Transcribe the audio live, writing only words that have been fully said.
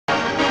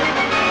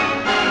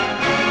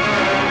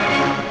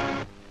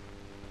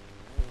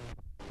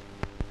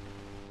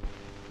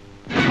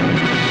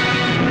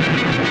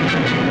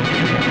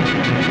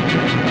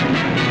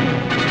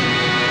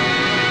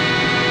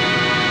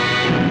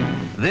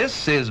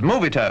is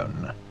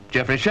Movietone.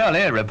 Jeffrey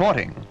Shirley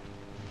reporting.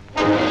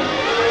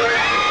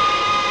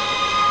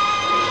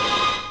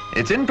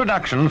 It's in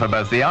production for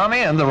both the Army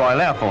and the Royal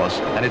Air Force,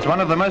 and it's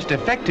one of the most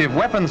effective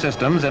weapon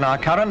systems in our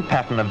current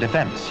pattern of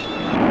defence.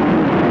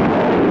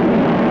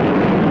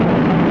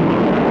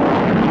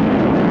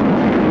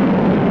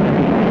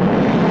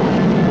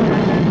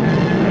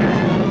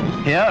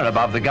 Here,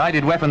 above the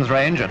guided weapons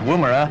range at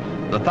Woomera,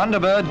 the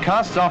Thunderbird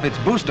casts off its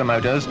booster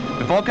motors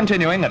before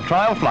continuing a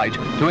trial flight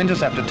to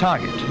intercept a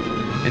target.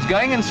 It's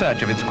going in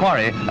search of its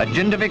quarry, a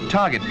Jindivik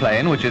target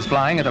plane which is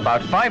flying at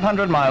about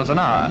 500 miles an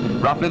hour,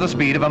 roughly the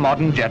speed of a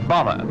modern jet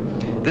bomber.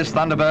 This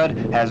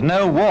Thunderbird has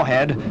no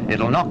warhead.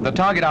 It'll knock the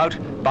target out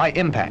by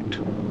impact.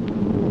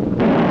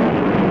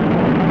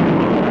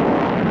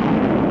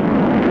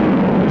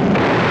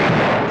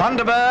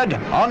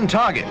 Thunderbird on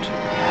target.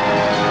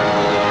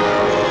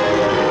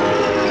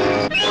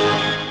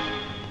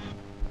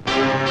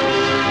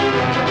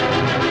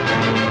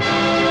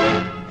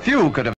 Few could have